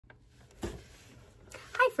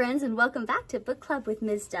friends, and welcome back to Book Club with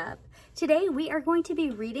Ms. Dub. Today we are going to be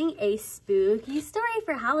reading a spooky story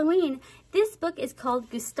for Halloween. This book is called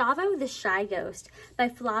Gustavo the Shy Ghost by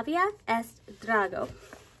Flavia S. Drago.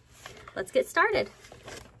 Let's get started.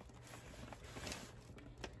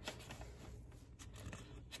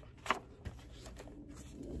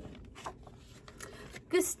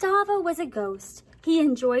 Gustavo was a ghost. He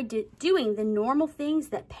enjoyed doing the normal things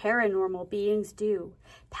that paranormal beings do,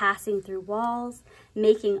 passing through walls,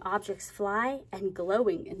 making objects fly, and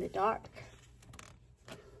glowing in the dark.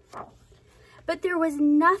 But there was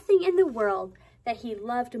nothing in the world that he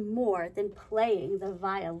loved more than playing the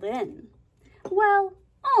violin. Well,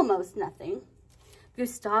 almost nothing.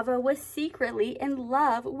 Gustavo was secretly in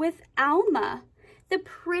love with Alma, the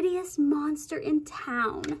prettiest monster in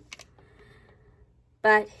town.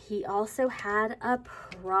 But he also had a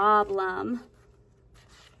problem.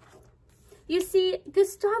 You see,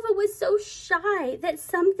 Gustavo was so shy that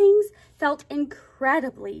some things felt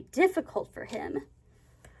incredibly difficult for him.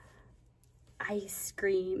 Ice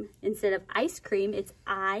cream. Instead of ice cream, it's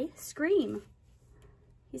I scream.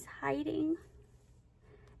 He's hiding.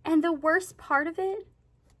 And the worst part of it,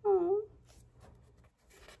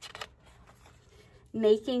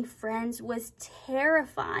 making friends was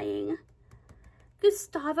terrifying.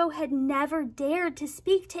 Gustavo had never dared to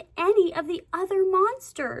speak to any of the other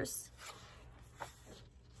monsters.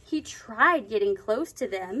 He tried getting close to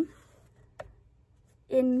them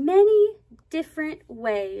in many different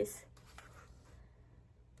ways.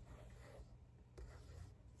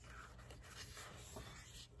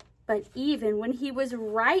 But even when he was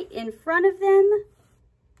right in front of them,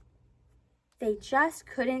 they just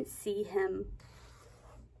couldn't see him.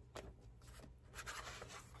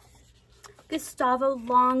 Gustavo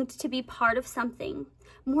longed to be part of something.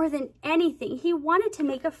 More than anything, he wanted to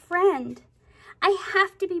make a friend. I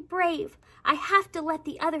have to be brave. I have to let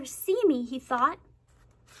the others see me, he thought.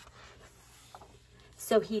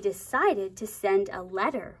 So he decided to send a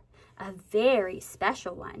letter, a very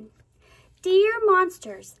special one. Dear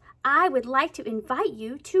monsters, I would like to invite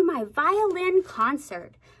you to my violin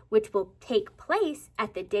concert, which will take place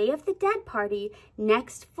at the Day of the Dead party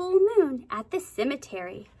next full moon at the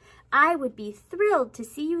cemetery. I would be thrilled to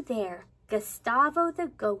see you there, Gustavo the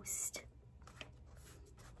Ghost.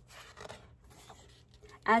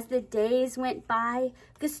 As the days went by,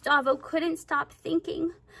 Gustavo couldn't stop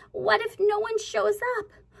thinking, what if no one shows up?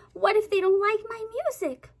 What if they don't like my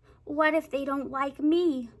music? What if they don't like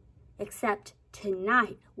me? Except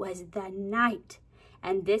tonight was the night,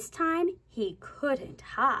 and this time he couldn't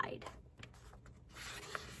hide.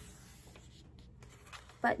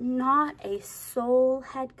 But not a soul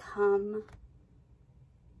had come.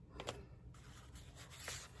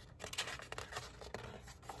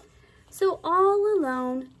 So all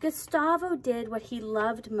alone, Gustavo did what he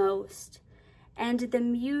loved most, and the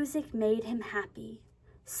music made him happy.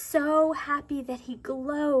 So happy that he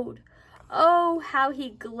glowed. Oh, how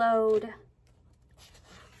he glowed.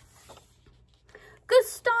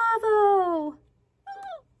 Gustavo!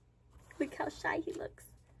 Look how shy he looks.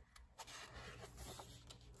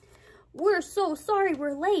 We're so sorry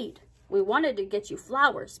we're late. We wanted to get you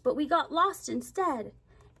flowers, but we got lost instead.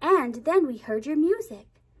 And then we heard your music,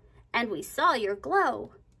 and we saw your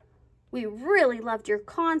glow. We really loved your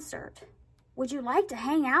concert. Would you like to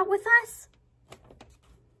hang out with us?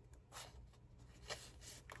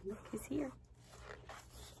 Look, he's here.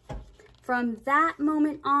 From that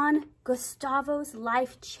moment on, Gustavo's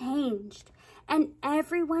life changed, and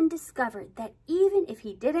everyone discovered that even if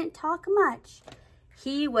he didn't talk much,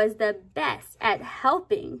 he was the best at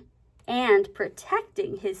helping and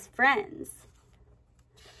protecting his friends.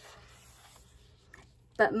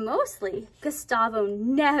 But mostly, Gustavo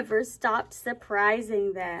never stopped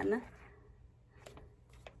surprising them.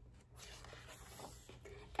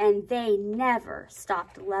 And they never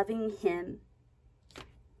stopped loving him.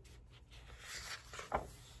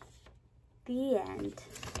 The end.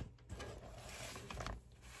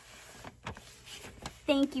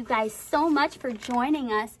 Thank you guys so much for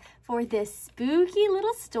joining us for this spooky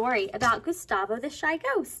little story about Gustavo the Shy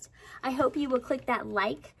Ghost. I hope you will click that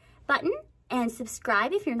like button and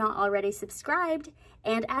subscribe if you're not already subscribed.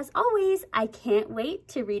 And as always, I can't wait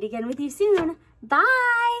to read again with you soon.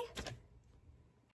 Bye!